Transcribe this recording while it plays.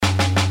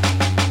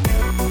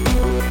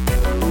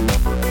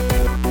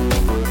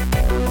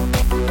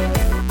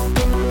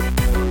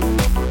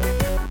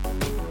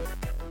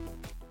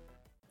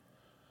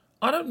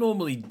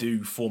normally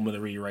do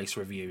Formula E race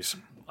reviews.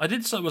 I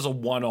did so as a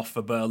one-off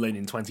for Berlin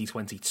in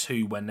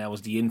 2022 when there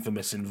was the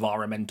infamous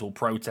environmental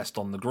protest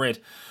on the grid,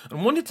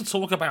 and wanted to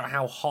talk about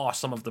how harsh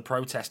some of the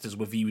protesters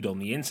were viewed on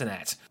the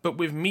internet. But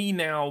with me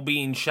now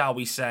being, shall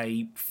we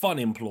say,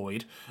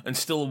 fun-employed, and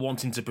still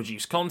wanting to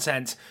produce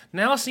content,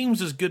 now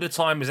seems as good a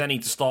time as any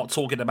to start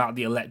talking about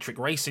the electric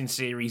racing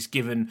series,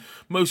 given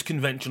most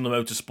conventional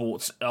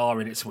motorsports are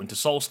in its winter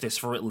solstice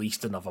for at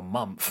least another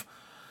month.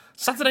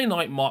 Saturday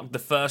night marked the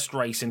first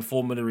race in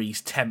Formula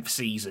E's 10th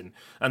season,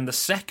 and the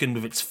second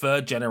of its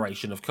third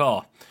generation of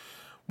car.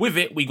 With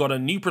it, we got a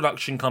new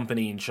production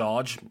company in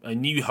charge, a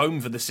new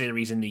home for the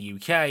series in the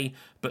UK,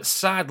 but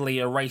sadly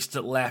a race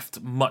that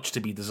left much to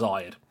be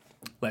desired.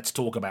 Let's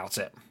talk about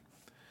it.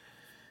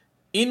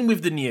 In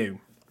with the new.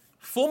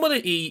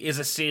 Formula E is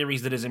a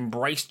series that has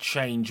embraced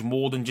change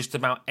more than just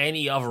about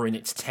any other in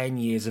its 10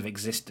 years of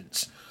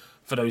existence.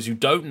 For those who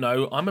don't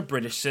know, I'm a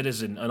British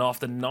citizen, and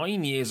after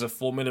 9 years of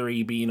Formula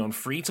E being on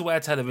free-to-air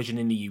television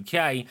in the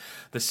UK,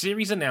 the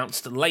series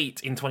announced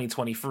late in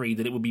 2023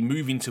 that it would be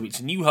moving to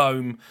its new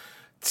home,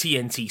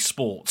 TNT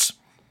Sports,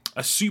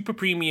 a super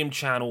premium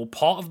channel,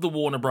 part of the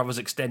Warner Brothers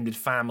extended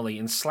family,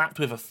 and slapped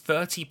with a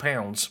 £30,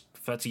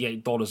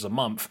 $38 a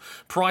month,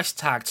 price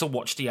tag to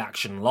watch the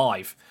action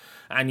live.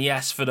 And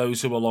yes, for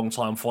those who are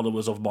long-time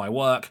followers of my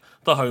work,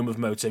 the home of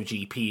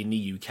MotoGP in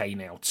the UK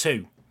now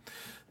too.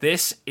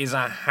 This is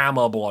a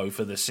hammer blow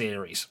for the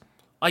series.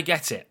 I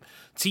get it.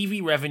 TV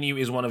revenue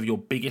is one of your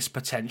biggest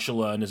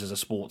potential earners as a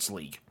sports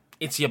league.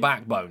 It's your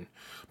backbone.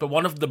 But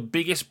one of the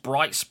biggest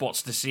bright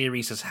spots the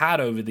series has had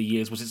over the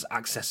years was its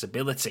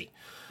accessibility.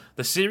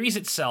 The series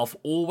itself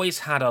always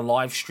had a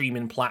live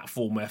streaming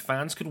platform where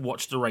fans could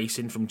watch the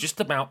racing from just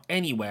about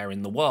anywhere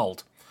in the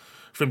world.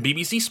 From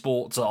BBC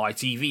Sport to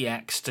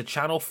ITVX to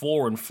Channel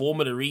 4 and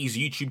Formula E's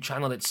YouTube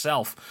channel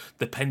itself,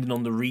 depending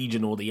on the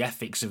region or the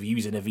ethics of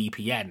using a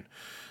VPN.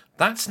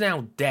 That's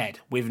now dead,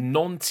 with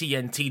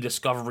non-TNT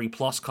Discovery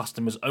Plus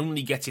customers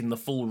only getting the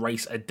full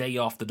race a day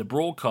after the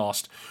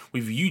broadcast,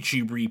 with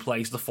YouTube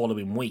replays the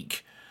following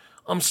week.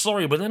 I'm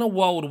sorry, but in a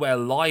world where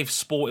live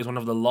sport is one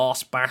of the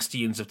last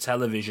bastions of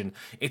television,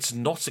 it's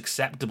not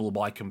acceptable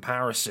by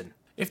comparison.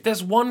 If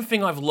there's one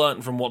thing I've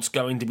learnt from what's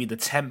going to be the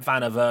 10th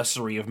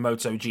anniversary of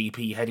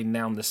MotoGP heading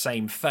down the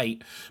same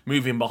fate,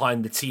 moving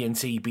behind the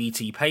TNT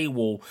BT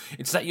paywall,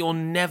 it's that you're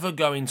never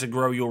going to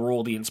grow your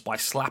audience by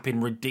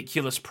slapping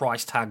ridiculous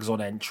price tags on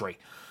entry.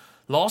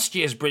 Last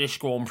year's British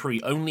Grand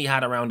Prix only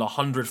had around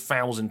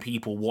 100,000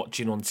 people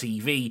watching on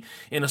TV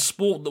in a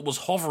sport that was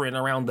hovering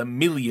around 1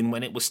 million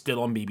when it was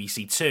still on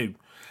BBC Two.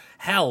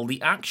 Hell,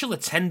 the actual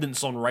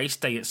attendance on race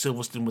day at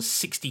Silverstone was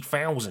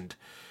 60,000.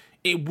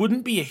 It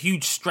wouldn't be a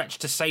huge stretch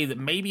to say that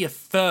maybe a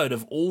third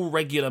of all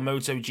regular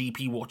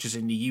MotoGP watchers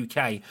in the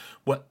UK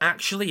were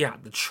actually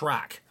at the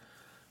track.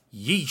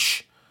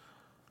 Yeesh.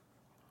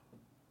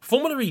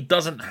 Formula E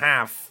doesn't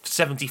have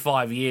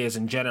 75 years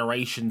and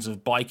generations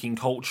of biking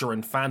culture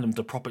and fandom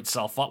to prop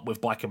itself up with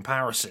by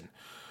comparison.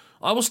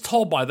 I was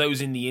told by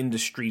those in the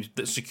industry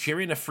that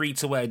securing a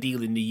free-to-air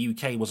deal in the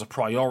UK was a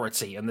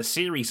priority, and the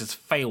series has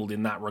failed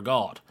in that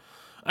regard.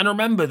 And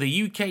remember,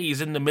 the UK is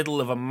in the middle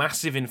of a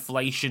massive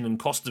inflation and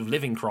cost of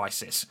living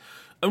crisis.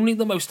 Only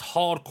the most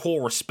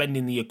hardcore are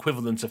spending the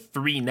equivalent of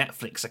 3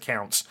 Netflix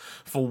accounts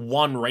for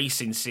one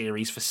racing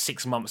series for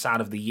 6 months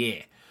out of the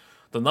year.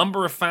 The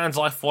number of fans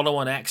I follow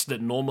on X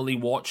that normally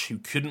watch who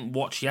couldn't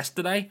watch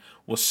yesterday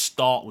was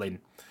startling.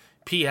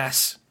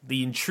 P.S.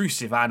 The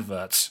intrusive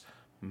adverts.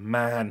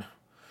 Man.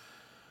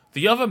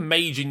 The other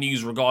major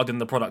news regarding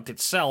the product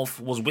itself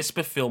was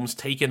Whisper Films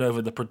taking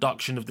over the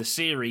production of the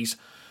series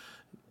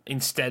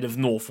instead of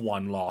North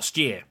One last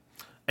year.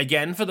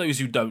 Again, for those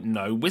who don't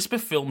know, Whisper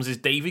Films is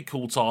David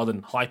Coulthard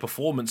and High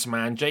Performance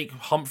Man Jake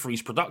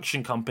Humphrey's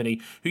production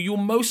company, who you'll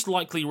most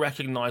likely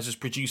recognise as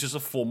producers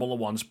of Formula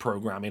One's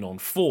programming on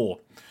 4.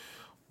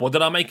 What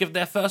did I make of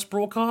their first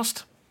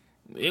broadcast?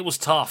 It was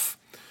tough.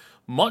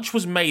 Much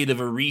was made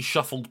of a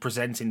reshuffled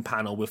presenting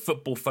panel, with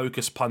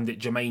football-focused pundit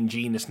Jermaine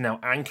Genius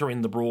now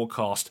anchoring the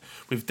broadcast,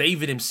 with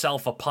David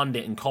himself a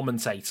pundit and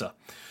commentator.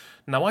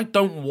 Now, I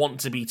don't want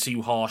to be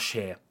too harsh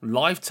here.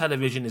 Live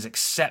television is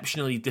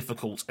exceptionally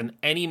difficult, and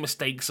any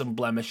mistakes and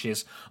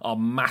blemishes are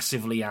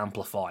massively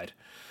amplified.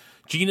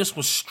 Genius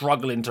was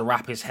struggling to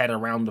wrap his head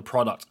around the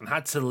product and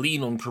had to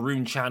lean on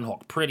Karun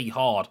Chandhok pretty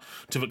hard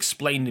to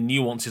explain the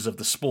nuances of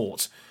the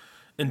sport.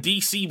 And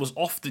DC was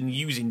often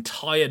using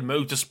tired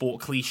motorsport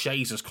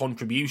cliches as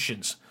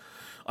contributions.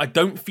 I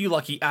don't feel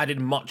like he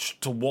added much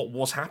to what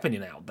was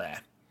happening out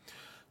there.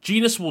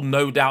 Genius will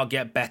no doubt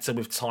get better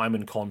with time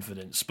and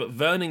confidence, but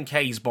Vernon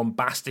Kay's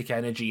bombastic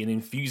energy and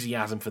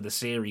enthusiasm for the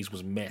series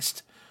was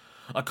missed.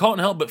 I can't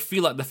help but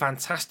feel like the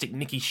fantastic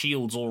Nicky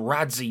Shields or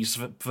Radzi's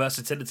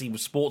versatility with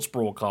sports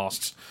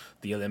broadcasts,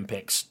 the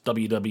Olympics,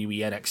 WWE,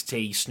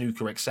 NXT,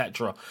 snooker,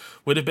 etc.,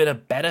 would have been a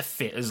better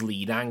fit as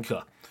lead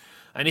anchor.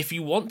 And if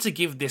you want to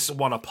give this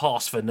one a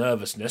pass for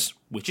nervousness,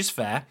 which is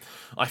fair,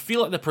 I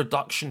feel like the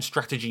production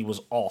strategy was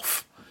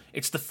off.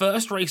 It's the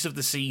first race of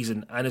the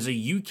season, and as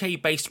a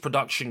UK-based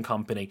production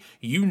company,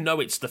 you know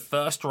it's the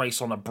first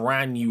race on a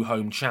brand new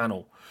home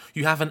channel.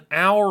 You have an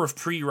hour of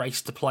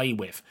pre-race to play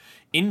with.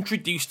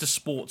 Introduce the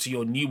sport to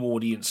your new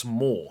audience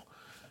more.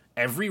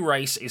 Every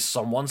race is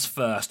someone's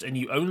first, and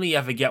you only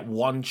ever get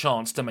one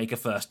chance to make a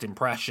first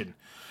impression.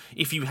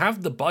 If you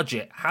have the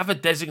budget, have a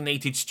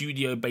designated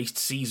studio-based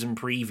season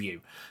preview.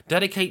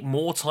 Dedicate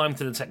more time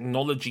to the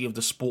technology of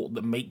the sport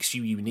that makes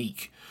you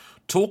unique.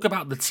 Talk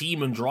about the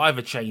team and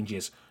driver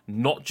changes,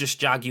 not just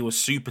Jaguar's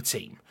super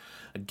team.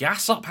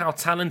 Gas up how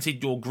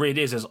talented your grid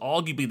is as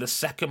arguably the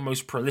second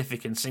most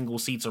prolific in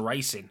single-seater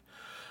racing.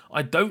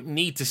 I don't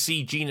need to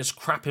see Genus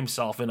crap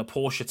himself in a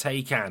Porsche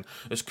Taycan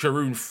as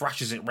Karun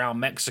thrashes it round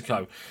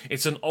Mexico.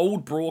 It's an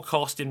old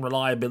broadcasting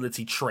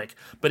reliability trick,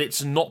 but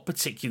it's not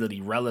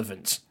particularly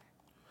relevant.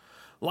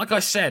 Like I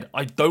said,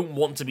 I don't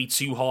want to be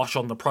too harsh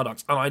on the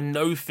product, and I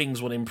know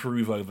things will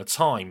improve over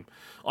time.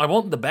 I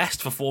want the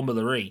best for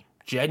Formula E,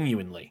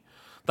 genuinely.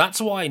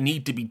 That's why I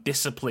need to be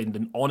disciplined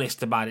and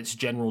honest about its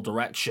general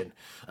direction.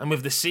 And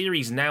with the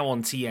series now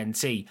on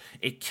TNT,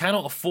 it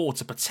cannot afford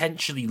to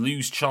potentially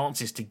lose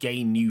chances to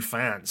gain new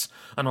fans.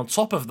 And on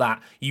top of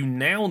that, you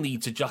now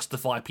need to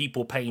justify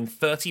people paying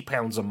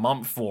 £30 a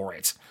month for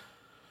it.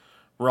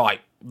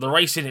 Right, the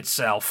race in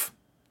itself.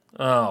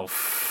 Oh,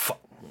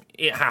 fuck.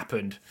 It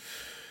happened.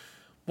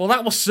 Well,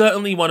 that was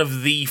certainly one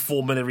of the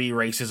Formula E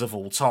races of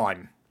all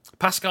time.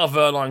 Pascal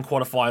Wehrlein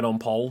qualified on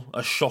pole,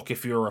 a shock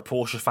if you're a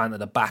Porsche fan at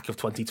the back of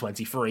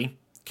 2023,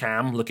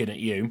 Cam, looking at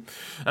you,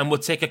 and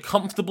would take a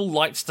comfortable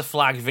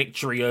lights-to-flag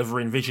victory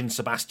over envisioned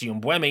Sebastian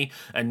Buemi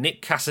and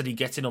Nick Cassidy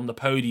getting on the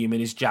podium in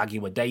his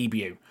Jaguar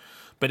debut.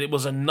 But it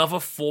was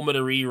another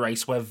Formula E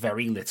race where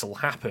very little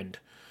happened.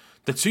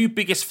 The two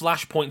biggest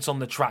flashpoints on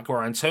the track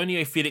were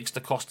Antonio Felix da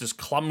Costa's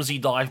clumsy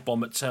dive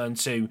bomb at turn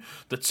 2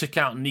 that took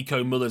out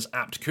Nico Muller's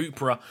apt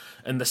Cupra,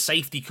 and the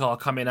safety car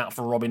coming out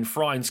for Robin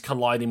Freins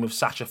colliding with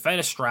Sacha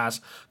Fenestraz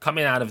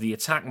coming out of the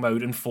attack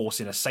mode and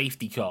forcing a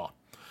safety car.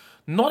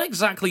 Not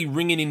exactly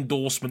ringing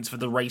endorsements for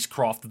the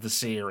racecraft of the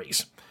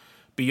series.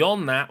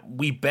 Beyond that,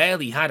 we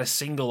barely had a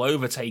single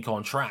overtake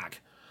on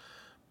track.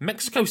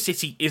 Mexico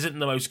City isn't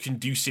the most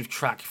conducive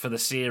track for the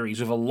series,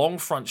 with a long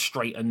front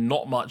straight and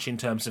not much in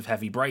terms of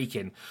heavy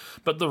braking,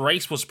 but the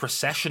race was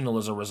processional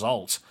as a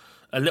result.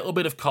 A little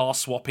bit of car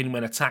swapping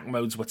when attack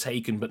modes were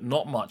taken, but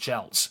not much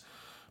else.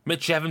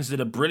 Mitch Evans did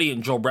a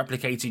brilliant job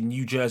replicating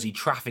New Jersey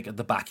traffic at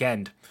the back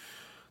end.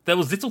 There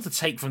was little to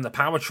take from the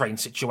powertrain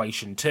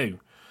situation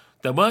too.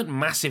 There weren't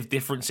massive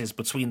differences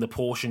between the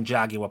Porsche and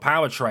Jaguar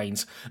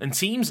powertrains, and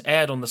teams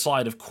erred on the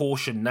side of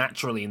caution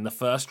naturally in the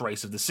first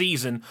race of the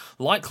season,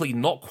 likely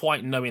not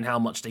quite knowing how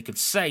much they could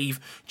save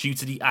due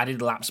to the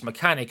added laps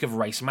mechanic of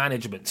race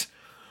management.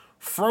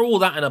 Throw all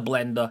that in a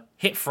blender,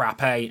 hit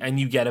frappe, and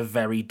you get a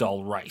very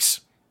dull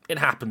race. It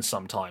happens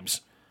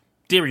sometimes.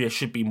 Diriyah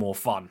should be more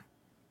fun.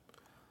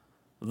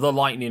 The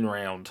lightning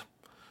round.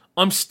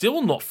 I'm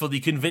still not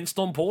fully convinced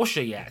on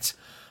Porsche yet.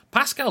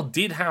 Pascal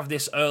did have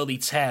this early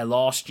tear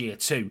last year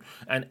too,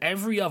 and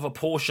every other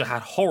Porsche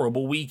had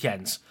horrible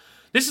weekends.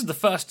 This is the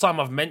first time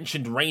I've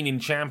mentioned reigning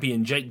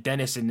champion Jake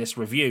Dennis in this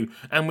review,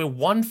 and we're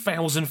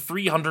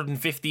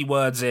 1,350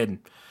 words in.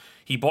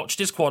 He botched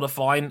his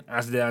qualifying,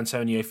 as did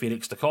Antonio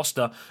Felix da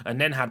Costa,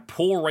 and then had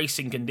poor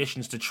racing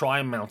conditions to try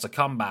and mount a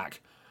comeback.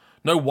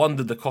 No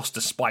wonder da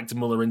Costa spiked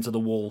Muller into the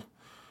wall.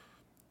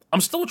 I'm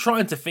still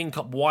trying to think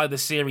up why the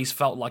series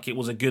felt like it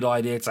was a good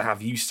idea to have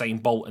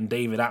Usain Bolt and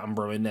David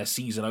Attenborough in their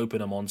season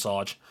opener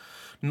montage.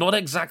 Not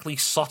exactly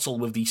subtle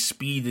with the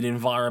speed and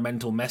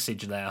environmental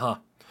message there, huh?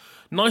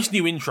 Nice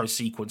new intro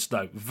sequence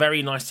though,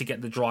 very nice to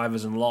get the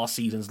drivers and last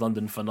season's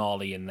London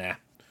finale in there.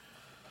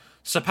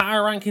 So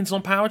power rankings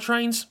on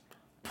powertrains?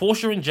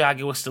 Porsche and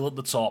Jaguar still at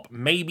the top,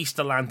 maybe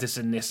Stellantis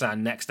and Nissan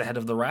next ahead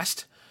of the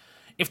rest.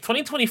 If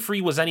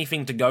 2023 was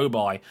anything to go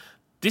by,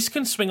 this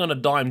can swing on a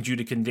dime due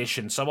to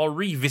conditions, so I'll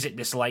revisit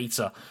this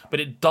later, but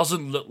it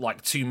doesn't look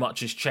like too much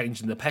has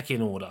changed in the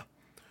pecking order.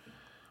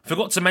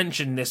 Forgot to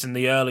mention this in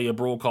the earlier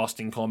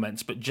broadcasting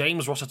comments, but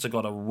James Rossiter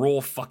got a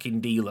raw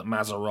fucking deal at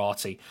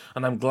Maserati,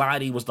 and I'm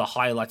glad he was the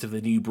highlight of the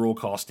new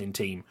broadcasting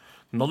team.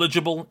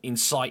 Knowledgeable,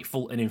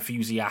 insightful, and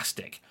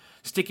enthusiastic.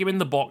 Stick him in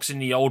the box in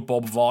the old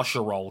Bob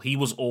Varsha role, he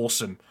was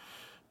awesome.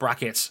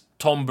 Brackets,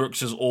 Tom Brooks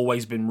has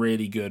always been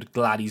really good,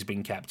 glad he's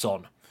been kept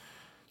on.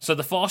 So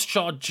the fast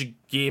charge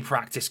gear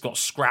practice got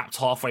scrapped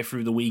halfway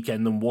through the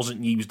weekend and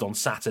wasn't used on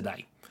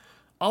Saturday.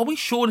 Are we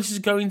sure this is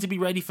going to be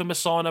ready for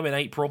Misano in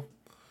April?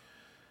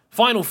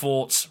 Final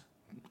thoughts,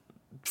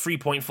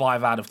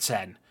 3.5 out of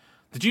 10.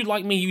 Did you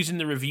like me using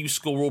the review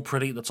score all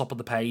pretty at the top of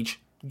the page?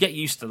 Get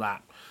used to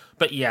that.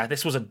 But yeah,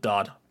 this was a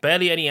dud.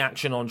 Barely any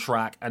action on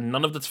track, and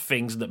none of the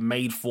things that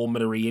made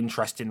Formula E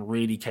interesting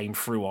really came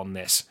through on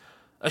this.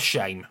 A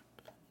shame.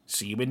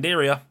 See you in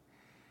Diriyah.